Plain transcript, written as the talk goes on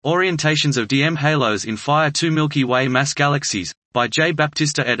Orientations of DM halos in FIRE-2 Milky Way mass galaxies, by J.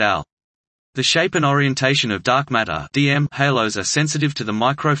 Baptista et al. The shape and orientation of dark matter (DM) halos are sensitive to the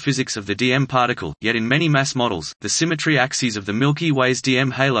microphysics of the DM particle, yet in many mass models, the symmetry axes of the Milky Way's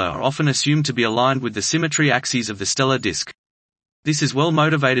DM halo are often assumed to be aligned with the symmetry axes of the stellar disk. This is well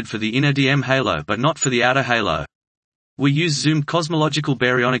motivated for the inner DM halo but not for the outer halo. We use zoomed cosmological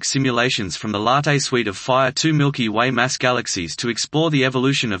baryonic simulations from the LATE suite of FIRE-2 Milky Way mass galaxies to explore the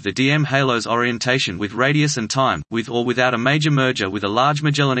evolution of the DM halo's orientation with radius and time, with or without a major merger with a Large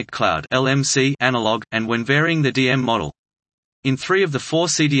Magellanic Cloud (LMC) analog, and when varying the DM model. In 3 of the 4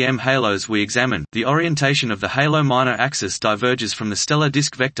 CDM halos we examined, the orientation of the halo minor axis diverges from the stellar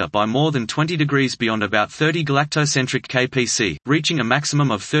disk vector by more than 20 degrees beyond about 30 galactocentric kpc, reaching a maximum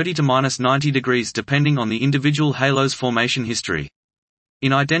of 30 to -90 degrees depending on the individual halo's formation history.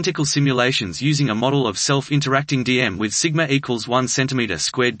 In simulations using a model of self-interacting DM with sigma equals 1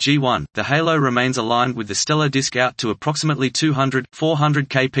 cm² G1, the halo remains aligned with the stellar disk out to approximately 200–400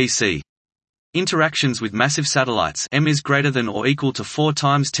 kpc. Interactions with massive satellites m is greater than or equal to 4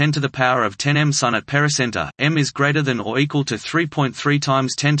 times 10 to the power of 10 m sun at pericenter, m is greater than or equal to 3.3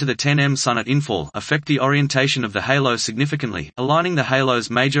 times 10 to the 10 m sun at infall affect the orientation of the halo significantly, aligning the halo's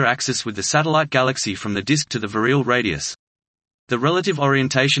major axis with the satellite galaxy from the disk to the virial radius. The relative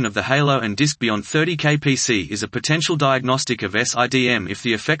orientation of the halo and disk beyond 30 kpc is a potential diagnostic of SIDM if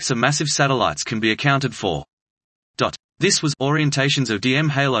the effects of massive satellites can be accounted for. This was Orientations of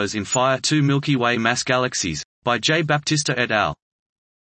DM halos in FIRE-2 Milky Way mass galaxies, by J. Baptista et al.